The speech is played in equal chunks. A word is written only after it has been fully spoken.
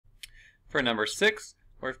For number 6,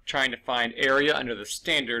 we're trying to find area under the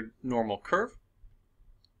standard normal curve.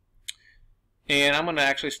 And I'm going to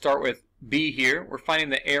actually start with B here. We're finding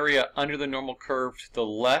the area under the normal curve to the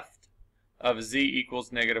left of z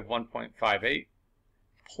equals negative 1.58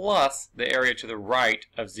 plus the area to the right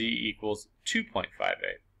of z equals 2.58.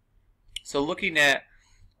 So looking at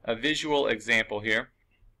a visual example here,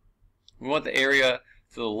 we want the area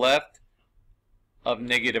to the left of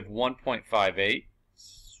negative 1.58,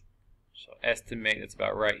 so estimate it's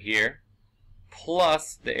about right here,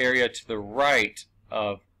 plus the area to the right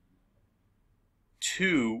of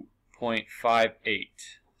 2.58,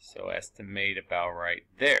 so estimate about right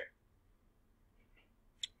there.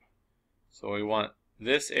 So we want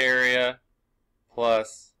this area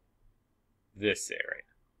plus this area.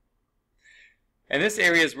 And this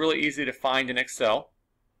area is really easy to find in Excel,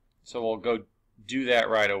 so we'll go do that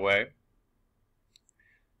right away.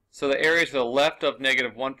 So the area to the left of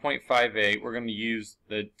negative 1.58, we're going to use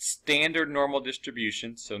the standard normal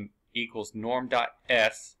distribution, so equals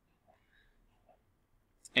norm.s.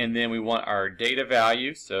 And then we want our data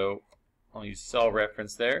value, so I'll use cell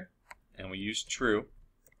reference there, and we use true.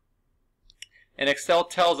 And Excel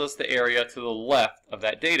tells us the area to the left of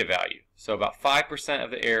that data value. So about 5%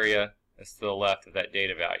 of the area is to the left of that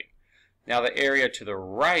data value. Now the area to the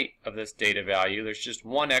right of this data value, there's just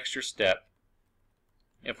one extra step.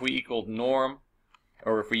 If we equal norm,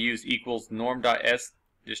 or if we use equals norm.s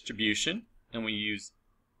distribution, and we use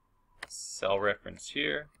cell reference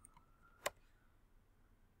here,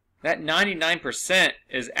 that 99%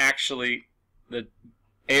 is actually the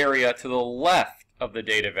area to the left of the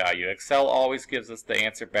data value. Excel always gives us the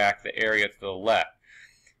answer back, the area to the left.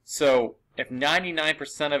 So if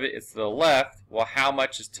 99% of it is to the left, well, how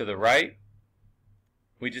much is to the right?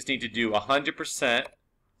 We just need to do 100%,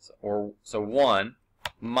 so 1,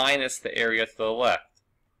 minus the area to the left.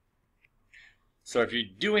 So if you're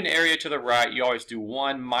doing area to the right, you always do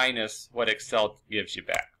 1 minus what Excel gives you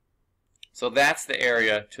back. So that's the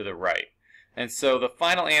area to the right. And so the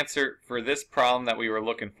final answer for this problem that we were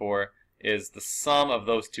looking for is the sum of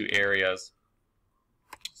those two areas.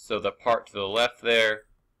 So the part to the left there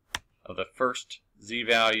of the first z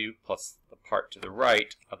value plus the part to the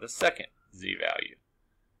right of the second z value.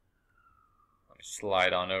 Let me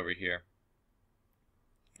slide on over here.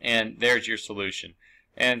 And there's your solution.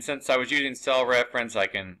 And since I was using cell reference, I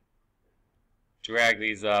can drag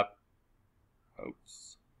these up.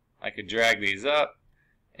 Oops. I could drag these up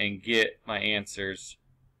and get my answers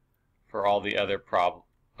for all the other parts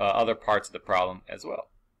of the problem as well.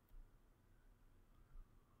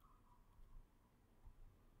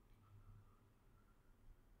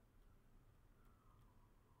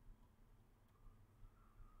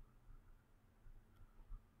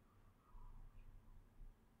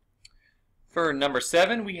 For number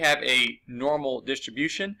 7, we have a normal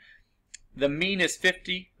distribution. The mean is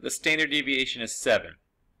 50, the standard deviation is 7.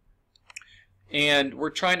 And we're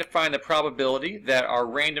trying to find the probability that our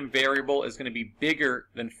random variable is going to be bigger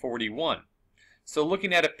than 41. So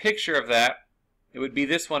looking at a picture of that, it would be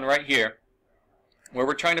this one right here, where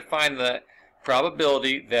we're trying to find the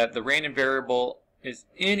probability that the random variable is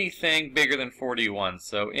anything bigger than 41,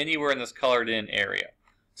 so anywhere in this colored in area.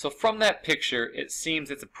 So from that picture, it seems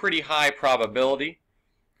it's a pretty high probability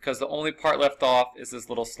because the only part left off is this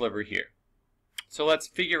little sliver here. So let's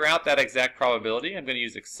figure out that exact probability. I'm going to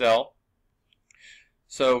use Excel.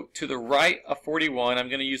 So to the right of 41, I'm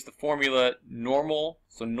going to use the formula normal,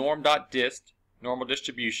 so norm.dist, normal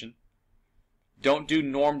distribution. Don't do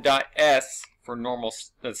norm.s for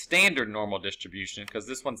the standard normal distribution because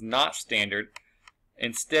this one's not standard.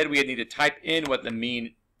 Instead, we need to type in what the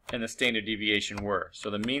mean and the standard deviation were. So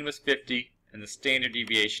the mean was 50 and the standard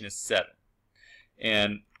deviation is 7.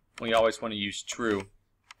 And we always want to use true.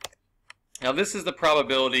 Now this is the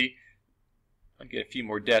probability, I'll get a few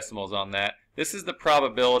more decimals on that. This is the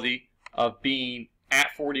probability of being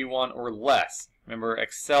at 41 or less. Remember,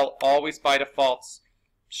 Excel always by default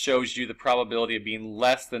shows you the probability of being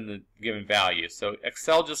less than the given value. So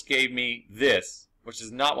Excel just gave me this, which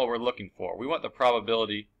is not what we're looking for. We want the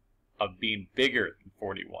probability of being bigger than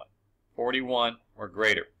 41. 41 or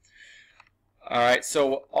greater. Alright,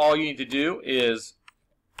 so all you need to do is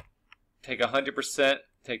take 100%,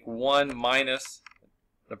 take 1 minus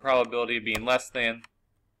the probability of being less than,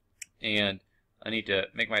 and I need to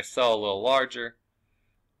make my cell a little larger.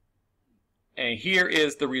 And here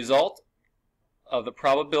is the result of the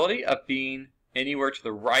probability of being anywhere to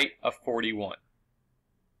the right of 41.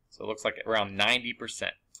 So it looks like around 90%.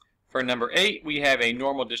 For number 8, we have a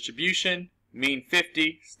normal distribution, mean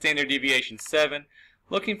 50, standard deviation 7.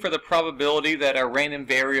 looking for the probability that our random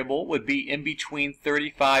variable would be in between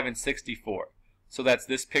 35 and 64. So that's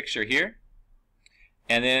this picture here.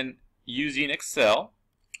 And then using Excel,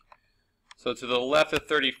 so to the left of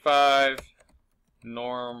 35,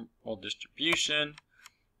 normal distribution.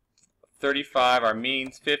 35, our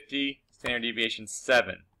mean's 50, standard deviation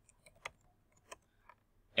 7.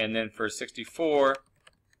 And then for 64,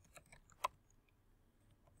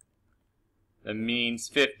 the mean's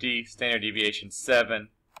 50, standard deviation 7.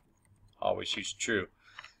 Always use true.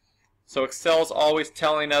 So Excel's always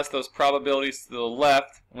telling us those probabilities to the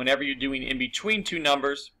left. Whenever you're doing in between two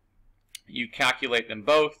numbers, you calculate them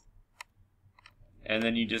both. And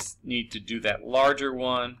then you just need to do that larger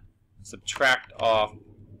one, subtract off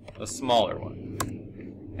the smaller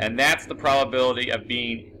one. And that's the probability of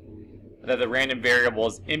being that the random variable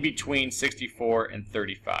is in between 64 and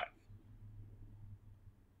 35.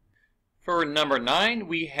 For number 9,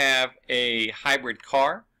 we have a hybrid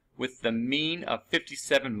car with the mean of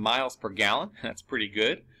 57 miles per gallon. That's pretty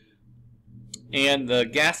good. And the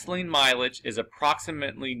gasoline mileage is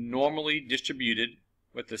approximately normally distributed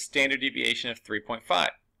with the standard deviation of 3.5.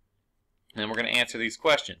 And we're going to answer these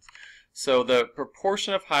questions. So the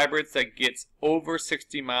proportion of hybrids that gets over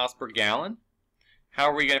 60 miles per gallon, how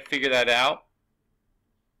are we going to figure that out?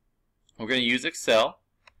 We're going to use Excel.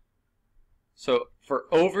 So for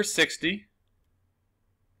over 60,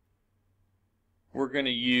 we're going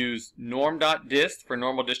to use norm.dist for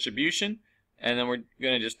normal distribution, and then we're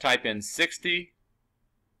going to just type in 60,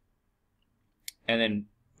 and then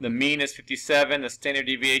the mean is 57, the standard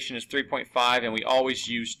deviation is 3.5, and we always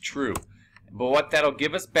use true. But what that'll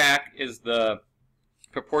give us back is the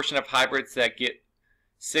proportion of hybrids that get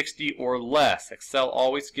 60 or less. Excel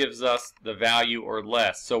always gives us the value or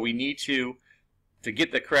less. So we need to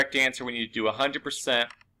get the correct answer, we need to do 100%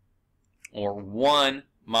 or 1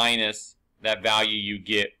 minus that value you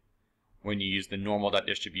get when you use the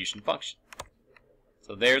normal.distribution function.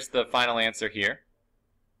 So there's the final answer here.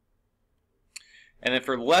 And then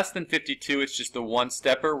for less than 52, it's just a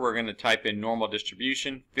one-stepper. We're going to type in normal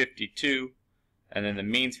distribution, 52, and then the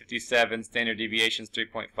mean's 57, standard deviation is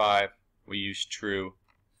 3.5. We use true,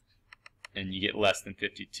 and you get less than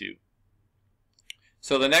 52.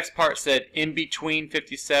 So the next part said in between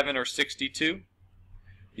 57 or 62.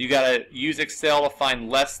 You got to use Excel to find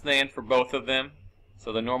less than for both of them.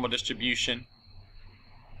 So the normal distribution,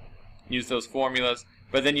 use those formulas.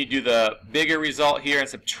 But then you do the bigger result here and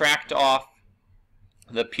subtract off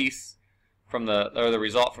the piece from the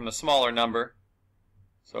result from the smaller number.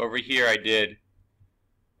 So over here I did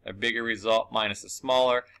a bigger result minus a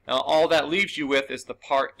smaller. Now all that leaves you with is the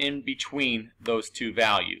part in between those two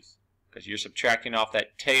values, because you're subtracting off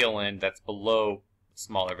that tail end that's below the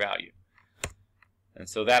smaller value. And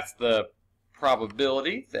so that's the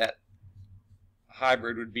probability that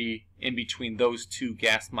hybrid would be in between those two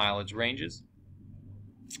gas mileage ranges.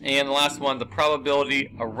 And the last one, the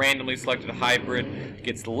probability a randomly selected hybrid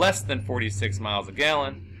gets less than 46 miles a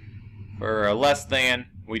gallon. For a less than,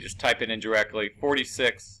 we just type it in directly,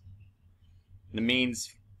 46. The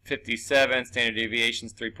mean's 57, standard deviation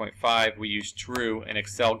is 3.5. We use true, and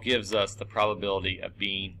Excel gives us the probability of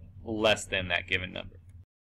being less than that given number.